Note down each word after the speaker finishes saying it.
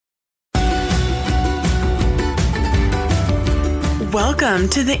Welcome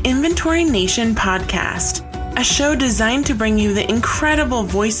to the Inventory Nation podcast, a show designed to bring you the incredible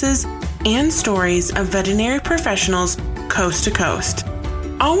voices and stories of veterinary professionals coast to coast,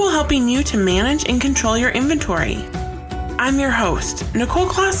 all while helping you to manage and control your inventory. I'm your host, Nicole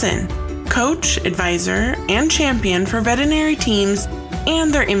Clausen, coach, advisor, and champion for veterinary teams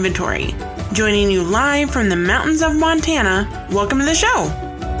and their inventory. Joining you live from the mountains of Montana, welcome to the show.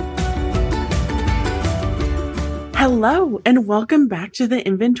 Hello, and welcome back to the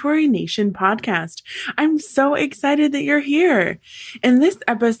Inventory Nation podcast. I'm so excited that you're here. In this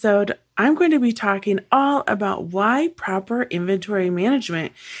episode, I'm going to be talking all about why proper inventory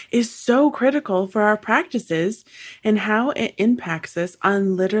management is so critical for our practices and how it impacts us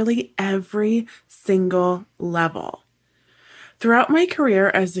on literally every single level. Throughout my career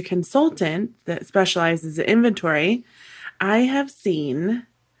as a consultant that specializes in inventory, I have seen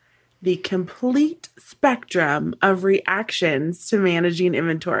the complete spectrum of reactions to managing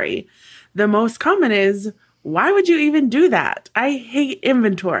inventory. The most common is, why would you even do that? I hate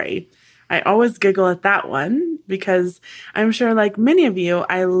inventory. I always giggle at that one because I'm sure, like many of you,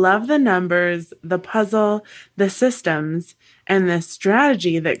 I love the numbers, the puzzle, the systems, and the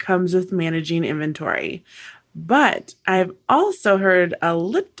strategy that comes with managing inventory. But I've also heard a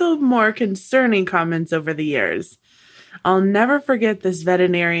little more concerning comments over the years. I'll never forget this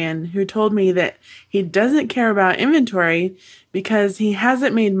veterinarian who told me that he doesn't care about inventory because he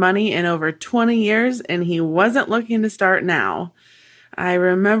hasn't made money in over 20 years and he wasn't looking to start now. I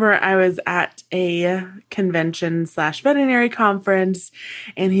remember I was at a convention/veterinary conference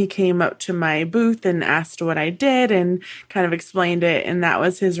and he came up to my booth and asked what I did and kind of explained it, and that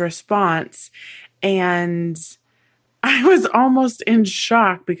was his response. And I was almost in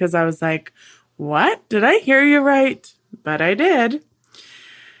shock because I was like, what? Did I hear you right? But I did.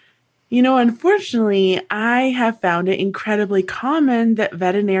 Unfortunately, I have found it incredibly common that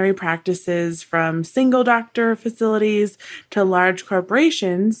veterinary practices from single doctor facilities to large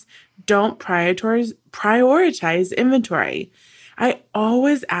corporations don't prioritize inventory. I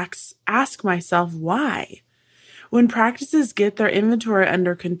always ask myself why. When practices get their inventory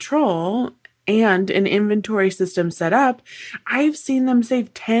under control and an inventory system set up, I've seen them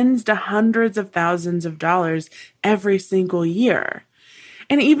save tens to hundreds of thousands of dollars every single year.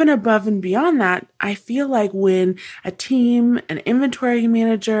 And even above and beyond that, I feel like when a team, an inventory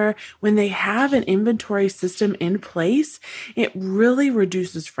manager, when they have an inventory system in place, it really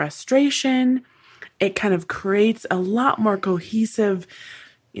reduces frustration. It kind of creates a lot more cohesive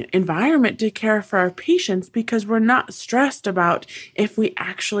environment to care for our patients because we're not stressed about if we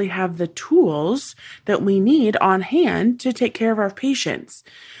actually have the tools that we need on hand to take care of our patients.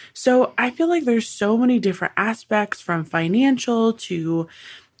 So I feel like there's so many different aspects from financial to,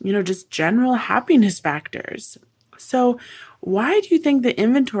 just general happiness factors. So why do you think the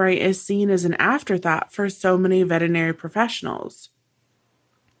inventory is seen as an afterthought for so many veterinary professionals?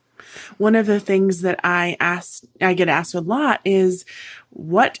 One of the things that I get asked a lot is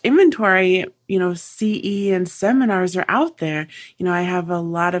what inventory, CE and seminars are out there. I have a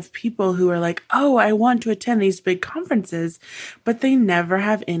lot of people who are like, oh, I want to attend these big conferences, but they never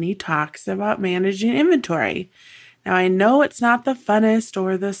have any talks about managing inventory. Now, I know it's not the funnest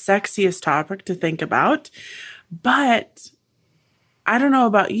or the sexiest topic to think about, but I don't know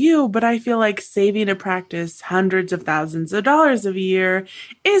about you, but I feel like saving a practice hundreds of thousands of dollars a year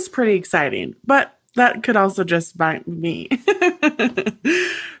is pretty exciting, but that could also just be me.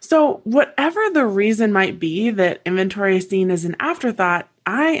 So whatever the reason might be that inventory is seen as an afterthought,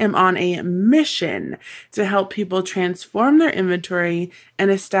 I am on a mission to help people transform their inventory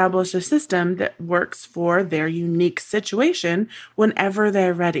and establish a system that works for their unique situation whenever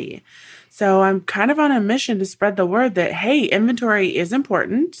they're ready. So I'm kind of on a mission to spread the word that, hey, inventory is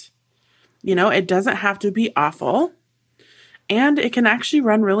important. It doesn't have to be awful, and it can actually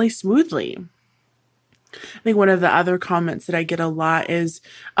run really smoothly. I think one of the other comments that I get a lot is,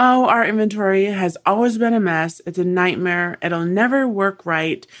 oh, our inventory has always been a mess. It's a nightmare. It'll never work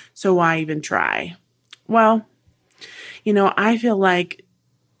right. So why even try? Well, I feel like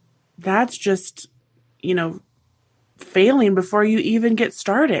that's just, failing before you even get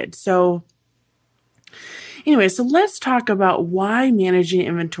started. So anyway, so let's talk about why managing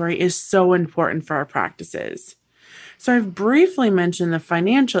inventory is so important for our practices. So I've briefly mentioned the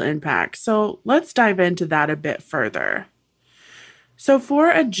financial impact, so let's dive into that a bit further. So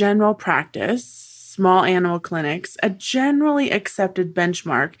for a general practice, small animal clinics, a generally accepted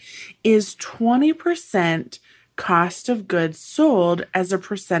benchmark is 20% cost of goods sold as a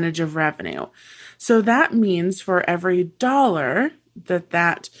percentage of revenue. So that means for every dollar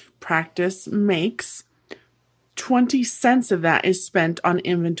that practice makes, 20 cents of that is spent on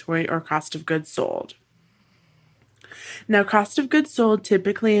inventory or cost of goods sold. Now, cost of goods sold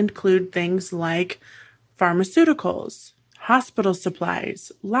typically include things like pharmaceuticals, hospital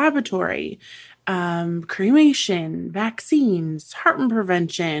supplies, laboratory, cremation, vaccines, heartburn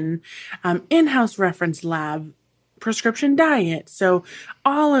prevention, in-house reference lab, prescription diet. So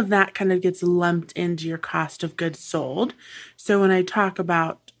all of that kind of gets lumped into your cost of goods sold. So when I talk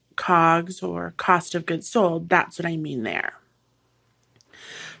about COGS or cost of goods sold, that's what I mean there.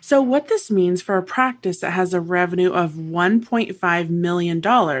 So what this means for a practice that has a revenue of $1.5 million,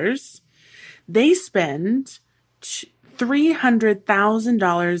 they spend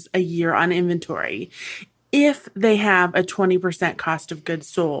 $300,000 a year on inventory if they have a 20% cost of goods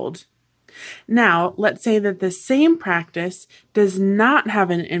sold. Now, let's say that the same practice does not have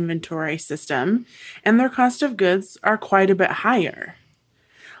an inventory system and their cost of goods are quite a bit higher.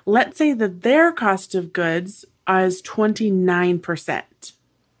 Let's say that their cost of goods is 29%.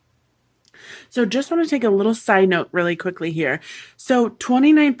 So just want to take a little side note really quickly here. So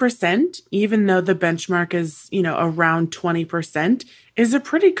 29%, even though the benchmark is, around 20%, is a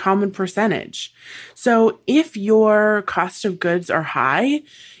pretty common percentage. So if your cost of goods are high,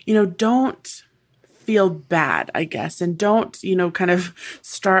 don't feel bad, I guess, and don't, kind of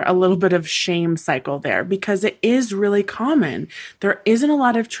start a little bit of shame cycle there, because it is really common. There isn't a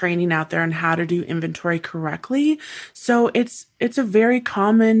lot of training out there on how to do inventory correctly. So it's a very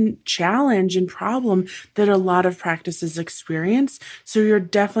common challenge and problem that a lot of practices experience. So you're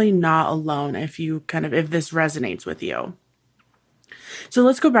definitely not alone if this resonates with you. So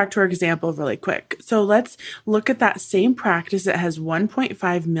let's go back to our example really quick. So let's look at that same practice that has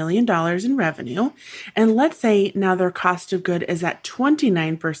 $1.5 million in revenue. And let's say now their cost of good is at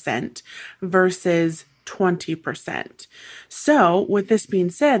 29% versus 20%. So with this being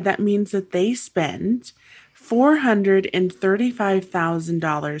said, that means that they spend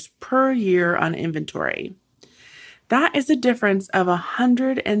 $435,000 per year on inventory. That is a difference of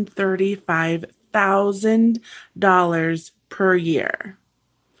 $135,000 per year.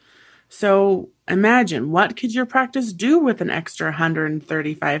 So imagine, what could your practice do with an extra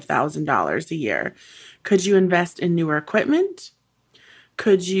 $135,000 a year? Could you invest in newer equipment?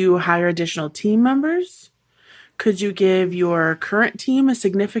 Could you hire additional team members? Could you give your current team a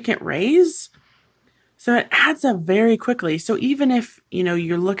significant raise? So it adds up very quickly. So even if,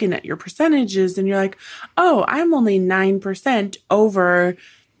 you're looking at your percentages and you're like, oh, I'm only 9% over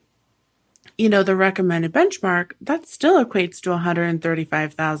the recommended benchmark, that still equates to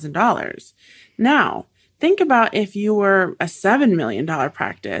 $135,000. Now, think about if you were a $7 million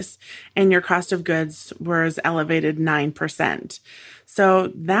practice and your cost of goods was elevated 9%.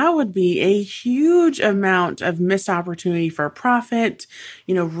 So that would be a huge amount of missed opportunity for profit,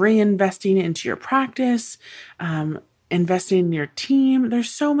 reinvesting into your practice, investing in your team. There's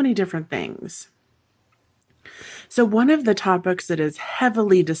so many different things. So one of the topics that is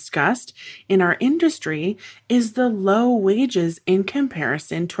heavily discussed in our industry is the low wages in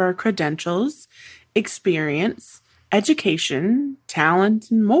comparison to our credentials, experience, education,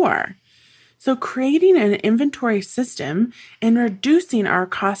 talent, and more. So creating an inventory system and reducing our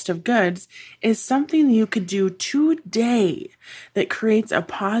cost of goods is something you could do today that creates a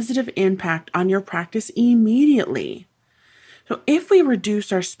positive impact on your practice immediately. So if we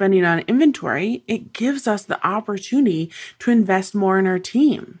reduce our spending on inventory, it gives us the opportunity to invest more in our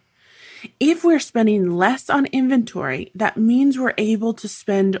team. If we're spending less on inventory, that means we're able to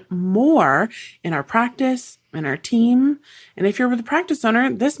spend more in our practice, in our team. And if you're with a practice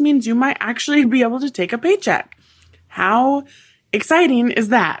owner, this means you might actually be able to take a paycheck. How exciting is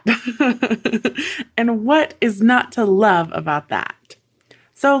that? And what is not to love about that?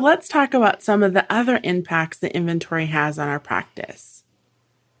 So let's talk about some of the other impacts that inventory has on our practice.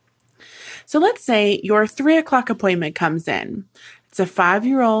 So let's say your 3:00 appointment comes in. It's a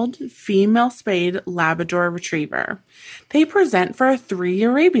 5-year-old female spayed Labrador retriever. They present for a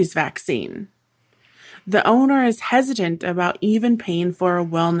 3-year rabies vaccine. The owner is hesitant about even paying for a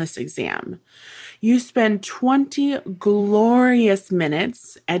wellness exam. You spend 20 glorious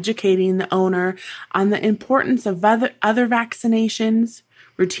minutes educating the owner on the importance of other vaccinations,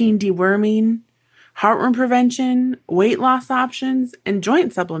 routine deworming, heartworm prevention, weight loss options, and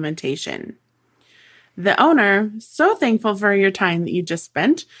joint supplementation. The owner, so thankful for your time that you just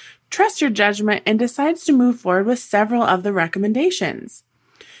spent, trusts your judgment and decides to move forward with several of the recommendations.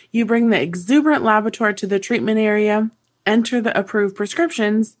 You bring the exuberant Labrador to the treatment area, enter the approved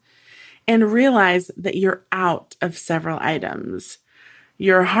prescriptions, and realize that you're out of several items.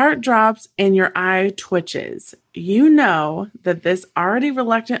 Your heart drops and your eye twitches. You know that this already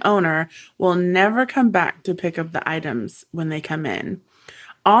reluctant owner will never come back to pick up the items when they come in.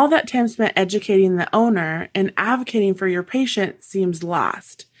 All that time spent educating the owner and advocating for your patient seems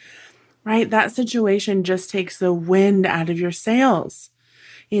lost, right? That situation just takes the wind out of your sails.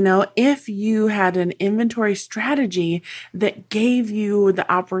 If you had an inventory strategy that gave you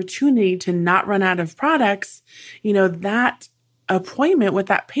the opportunity to not run out of products, that appointment with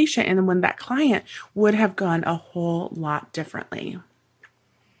that patient and when that client would have gone a whole lot differently.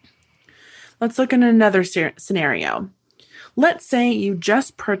 Let's look at another scenario. Let's say you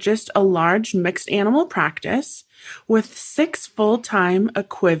just purchased a large mixed animal practice with 6 full-time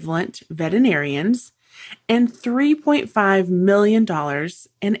equivalent veterinarians and $3.5 million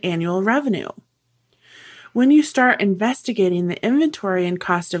in annual revenue. When you start investigating the inventory and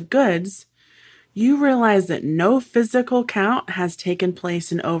cost of goods, you realize that no physical count has taken place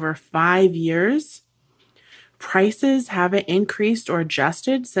in over 5 years. Prices haven't increased or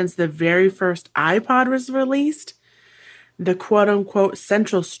adjusted since the very first iPod was released. The quote-unquote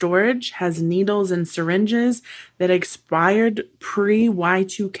central storage has needles and syringes that expired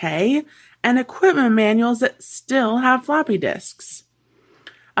pre-Y2K and equipment manuals that still have floppy disks.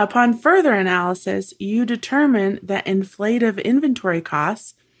 Upon further analysis, you determine that inflated inventory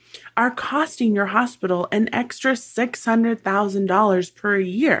costs are costing your hospital an extra $600,000 per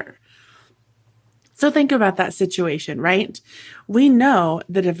year. So think about that situation, right? We know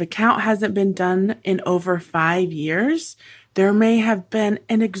that if a count hasn't been done in over 5 years, there may have been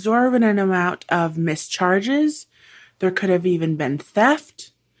an exorbitant amount of mischarges. There could have even been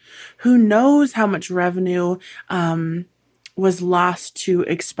theft. Who knows how much revenue was lost to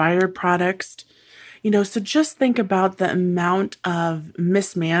expired products. So just think about the amount of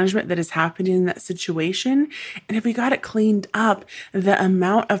mismanagement that is happening in that situation. And if we got it cleaned up, the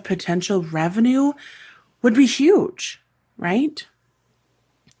amount of potential revenue would be huge, right?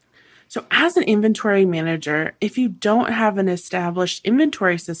 So as an inventory manager, if you don't have an established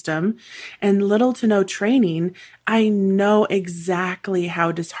inventory system and little to no training, I know exactly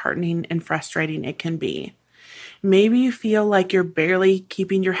how disheartening and frustrating it can be. Maybe you feel like you're barely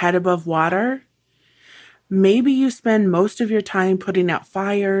keeping your head above water. Maybe you spend most of your time putting out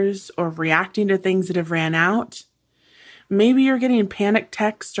fires or reacting to things that have ran out. Maybe you're getting panic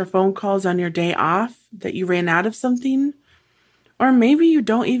texts or phone calls on your day off that you ran out of something. Or maybe you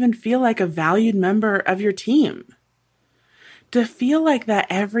don't even feel like a valued member of your team. To feel like that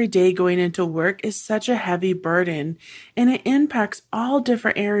every day going into work is such a heavy burden, and it impacts all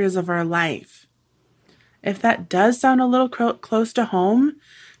different areas of our life. If that does sound a little close to home,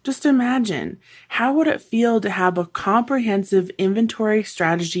 just imagine, how would it feel to have a comprehensive inventory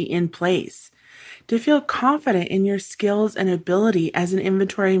strategy in place, to feel confident in your skills and ability as an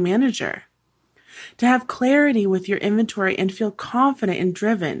inventory manager, to have clarity with your inventory and feel confident and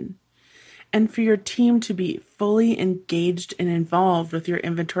driven, and for your team to be fully engaged and involved with your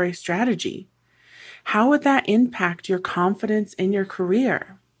inventory strategy? How would that impact your confidence in your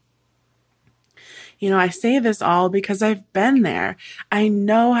career? I say this all because I've been there. I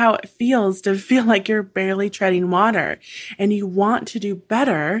know how it feels to feel like you're barely treading water and you want to do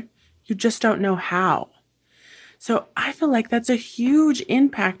better. You just don't know how. So I feel like that's a huge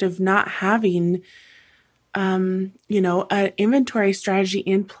impact of not having, an inventory strategy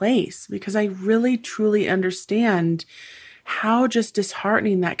in place, because I really, truly understand how just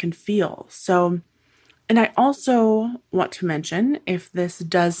disheartening that can feel. And I also want to mention, if this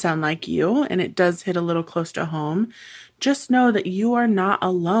does sound like you and it does hit a little close to home, just know that you are not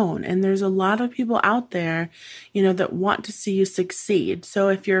alone. And there's a lot of people out there, that want to see you succeed. So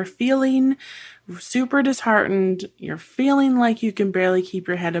if you're feeling super disheartened, you're feeling like you can barely keep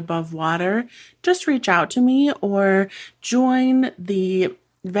your head above water, just reach out to me or join the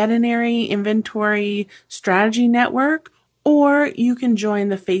Veterinary Inventory Strategy Network. Or you can join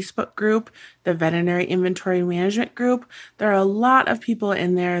the Facebook group, the Veterinary Inventory Management Group. There are a lot of people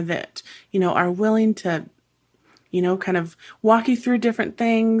in there that, are willing to, kind of walk you through different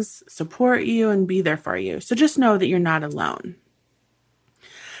things, support you, and be there for you. So just know that you're not alone.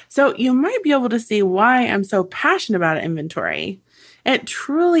 So you might be able to see why I'm so passionate about inventory. It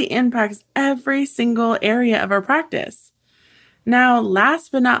truly impacts every single area of our practice. Now,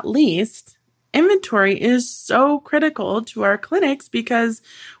 last but not least, inventory is so critical to our clinics because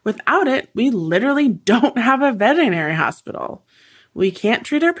without it, we literally don't have a veterinary hospital. We can't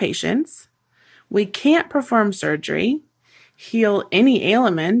treat our patients. We can't perform surgery, heal any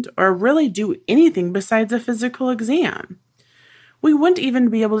ailment, or really do anything besides a physical exam. We wouldn't even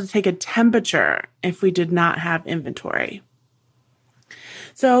be able to take a temperature if we did not have inventory.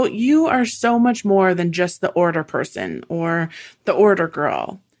 So you are so much more than just the order person or the order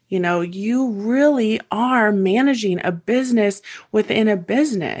girl. You really are managing a business within a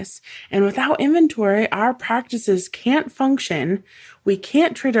business. And without inventory, our practices can't function. We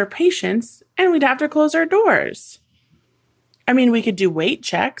can't treat our patients, and we'd have to close our doors. I mean, we could do weight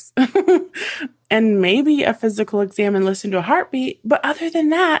checks and maybe a physical exam and listen to a heartbeat. But other than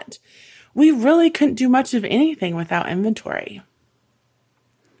that, we really couldn't do much of anything without inventory.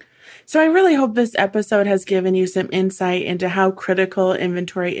 So I really hope this episode has given you some insight into how critical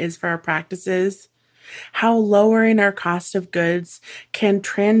inventory is for our practices, how lowering our cost of goods can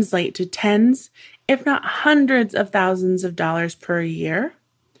translate to tens, if not hundreds of thousands of dollars per year,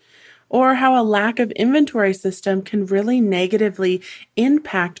 or how a lack of inventory system can really negatively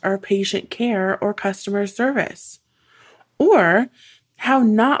impact our patient care or customer service, or how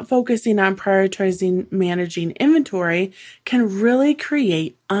not focusing on prioritizing managing inventory can really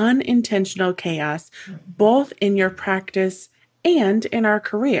create unintentional chaos, both in your practice and in our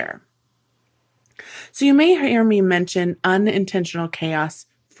career. So you may hear me mention unintentional chaos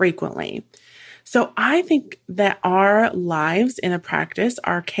frequently. So I think that our lives in a practice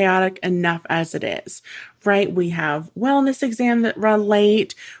are chaotic enough as it is, right? We have wellness exams that run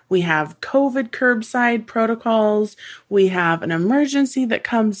late. We have COVID curbside protocols. We have an emergency that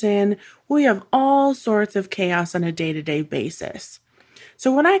comes in. We have all sorts of chaos on a day-to-day basis.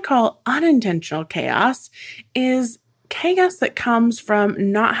 So what I call unintentional chaos is chaos that comes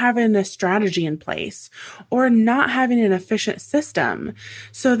from not having a strategy in place or not having an efficient system,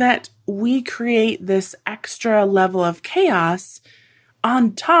 so that we create this extra level of chaos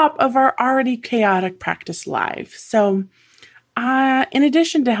on top of our already chaotic practice life. So in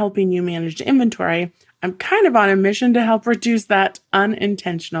addition to helping you manage inventory, I'm kind of on a mission to help reduce that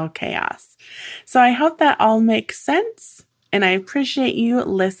unintentional chaos. So I hope that all makes sense, and I appreciate you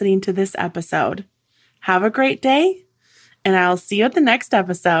listening to this episode. Have a great day, and I'll see you at the next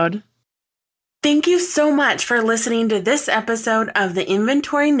episode. Thank you so much for listening to this episode of the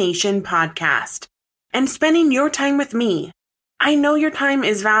Inventory Nation podcast and spending your time with me. I know your time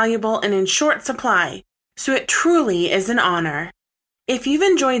is valuable and in short supply, so it truly is an honor. If you've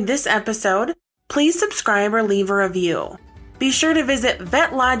enjoyed this episode, please subscribe or leave a review. Be sure to visit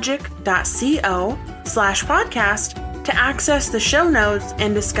vetlogic.co/podcast to access the show notes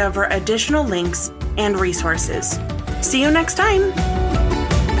and discover additional links and resources. See you next time.